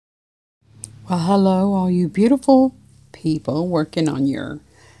Well, hello, all you beautiful people working on your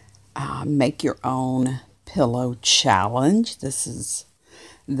make your own pillow challenge. This is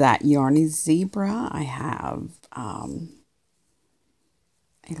that Yarny Zebra. I have a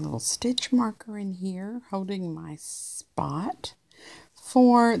little stitch marker in here holding my spot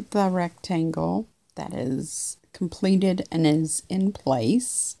for the rectangle that is completed and is in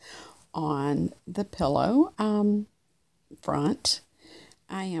place on the pillow front.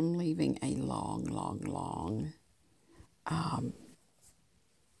 I am leaving a long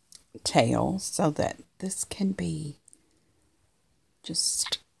tail so that this can be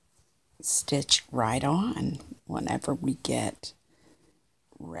just stitched right on whenever we get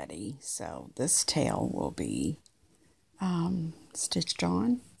ready. So this tail will be stitched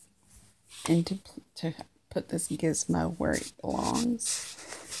on and to put this gizmo where it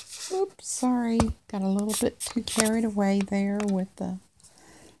belongs. Oops, sorry, got a little bit too carried away there with the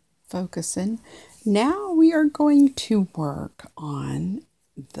focusing. Now we are going to work on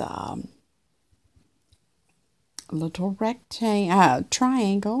the little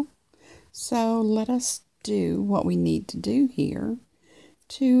triangle. So let us do what we need to do here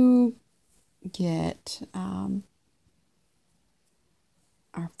to get our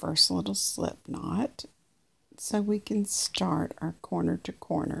first little slip knot so we can start our corner to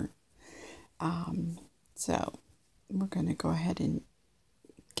corner. So we're going to go ahead and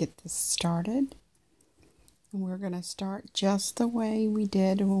get this started. And we're going to start just the way we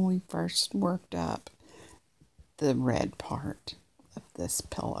did when we first worked up the red part of this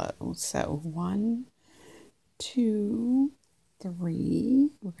pillow. So 1, 2, 3.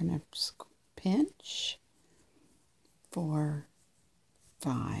 We're going to pinch. 4,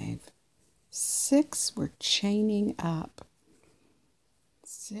 5, 6. We're chaining up.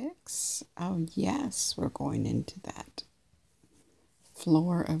 6. Oh yes, we're going into that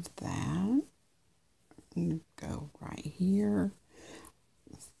floor of that. And go right here.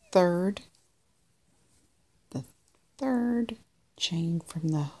 The third chain from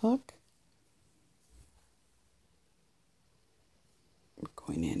the hook. We're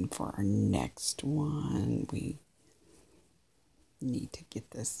going in for our next one. We need to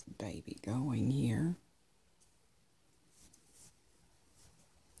get this baby going here.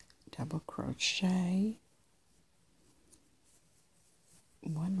 Double crochet.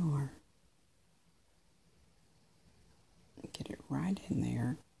 One more. Get it right in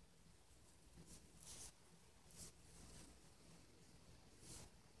there.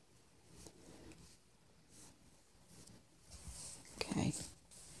 Okay.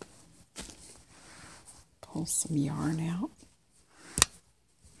 Pull some yarn out.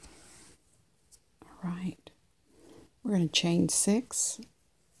 All right. We're going to chain 6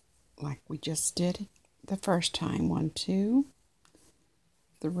 like we just did the first time. 1, 2,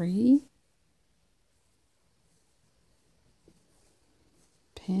 3.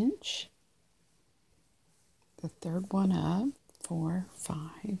 Pinch. The third one up. 4,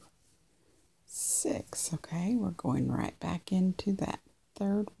 5, 6. Okay, we're going right back into that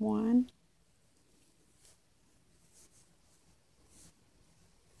third one.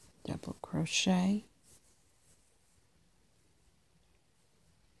 Double crochet.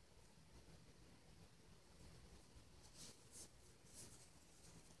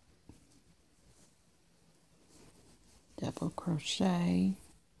 Double crochet.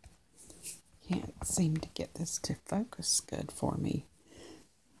 Can't seem to get this to focus good for me.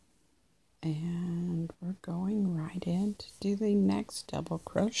 And we're going right in to do the next double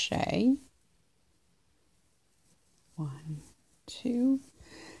crochet. 1, 2,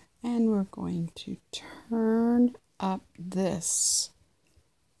 and we're going to turn up this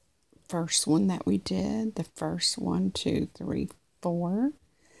first one that we did. The first 1, 2, 3, 4.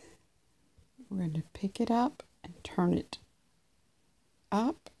 We're going to pick it up and turn it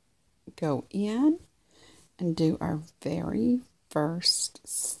up, go in, and do our very first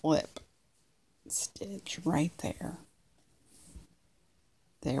slip stitch right there.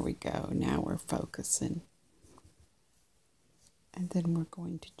 There we go. Now we're focusing. And then we're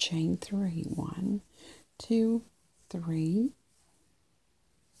going to chain 3. 1, 2, 3.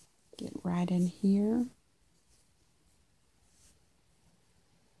 Get right in here.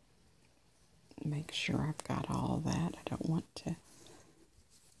 Make sure I've got all that. I don't want to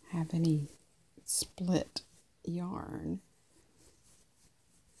have any split yarn.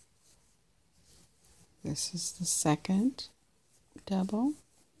 This is the second double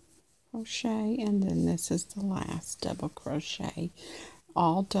crochet, and then this is the last double crochet,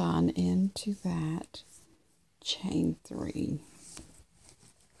 all done into that chain 3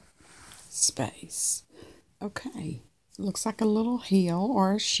 space. Okay, looks like a little heel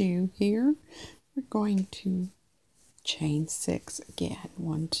or a shoe here. We're going to chain 6 again.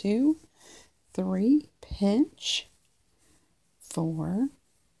 1, 2, 3, pinch, 4,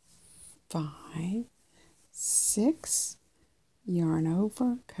 5, 6, yarn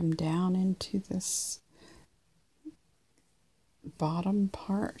over, come down into this bottom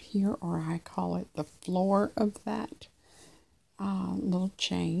part here, or I call it the floor of that little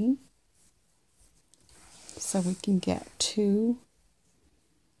chain, so we can get 2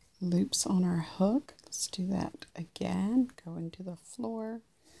 loops on our hook. Let's do that again. Go into the floor.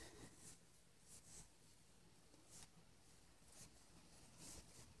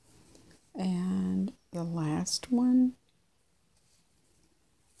 And the last one.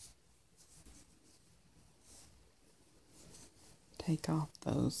 Take off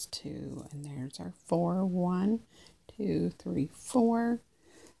those 2, and there's our 4. 1, 2, 3, 4.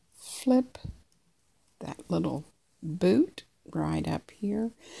 Flip that little boot right up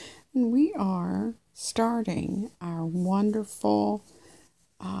here, and we are starting our wonderful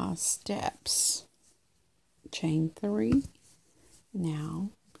steps. Chain 3. Now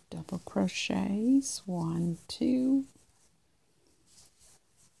double crochets. 1, 2,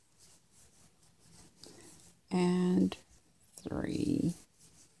 and 3.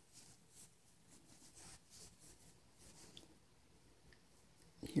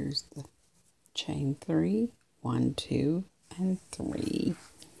 Here's the chain 3. 1, 2, and 3.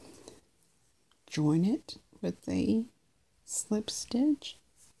 Join it with a slip stitch.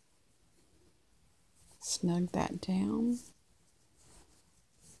 Snug that down.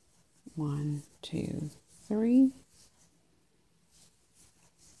 1, 2, 3.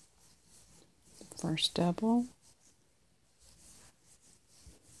 First double.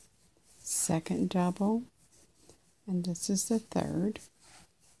 Second double, and this is the third.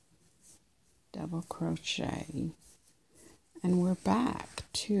 Double crochet, and we're back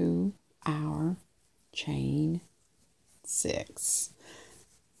to our chain 6.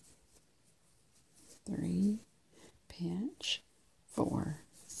 3, pinch, 4,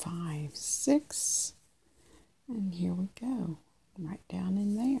 5, 6, and here we go, right down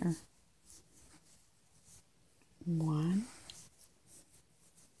in there. 1,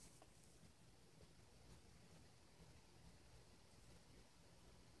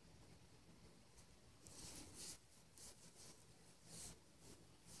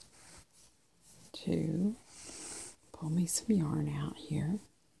 2, pull me some yarn out here,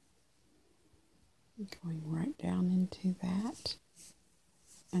 going right down into that,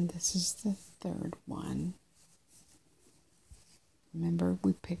 and this is the third one. Remember,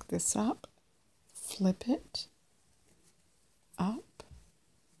 we pick this up, flip it up,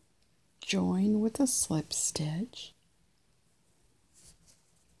 join with a slip stitch,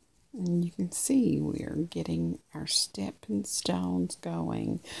 and you can see we are getting our stepping stones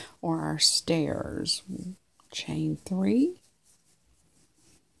going, or our stairs. Chain 3,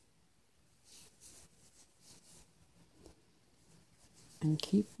 and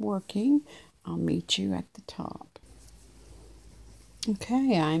keep working. I'll meet you at the top.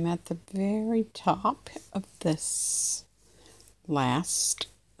 Okay, I'm at the very top of this last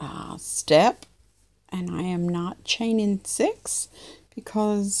step, and I am not chaining 6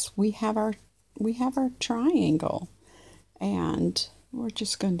 because we have our triangle, and we're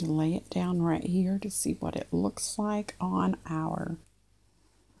just going to lay it down right here to see what it looks like on our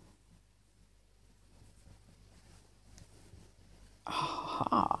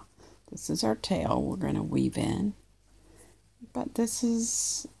this is our tail we're going to weave in, but this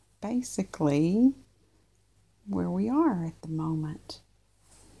is basically where we are at the moment.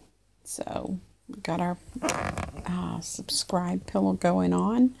 So we got our subscribe pillow going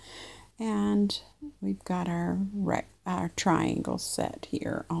on, and we've got our triangle set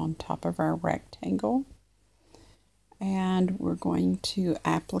here on top of our rectangle, and we're going to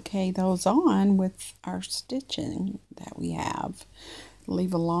applique those on with our stitching that we have.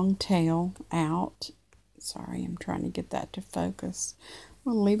 Leave a long tail out. Sorry, I'm trying to get that to focus.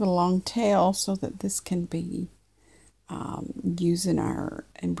 We'll leave a long tail so that this can be using our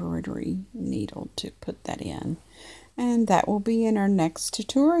embroidery needle to put that in. And that will be in our next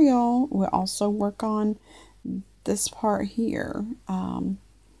tutorial. We'll also work on this part here,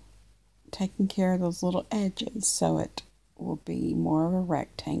 taking care of those little edges so it will be more of a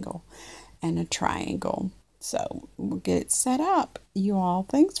rectangle and a triangle. So we'll get it set up. You all,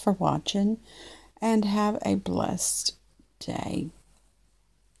 thanks for watching, and have a blessed day.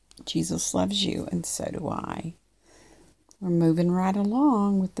 Jesus loves you, and so do I. We're moving right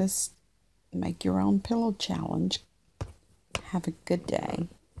along with this Make Your Own Pillow Challenge. Have a good day.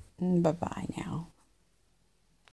 Bye-bye now.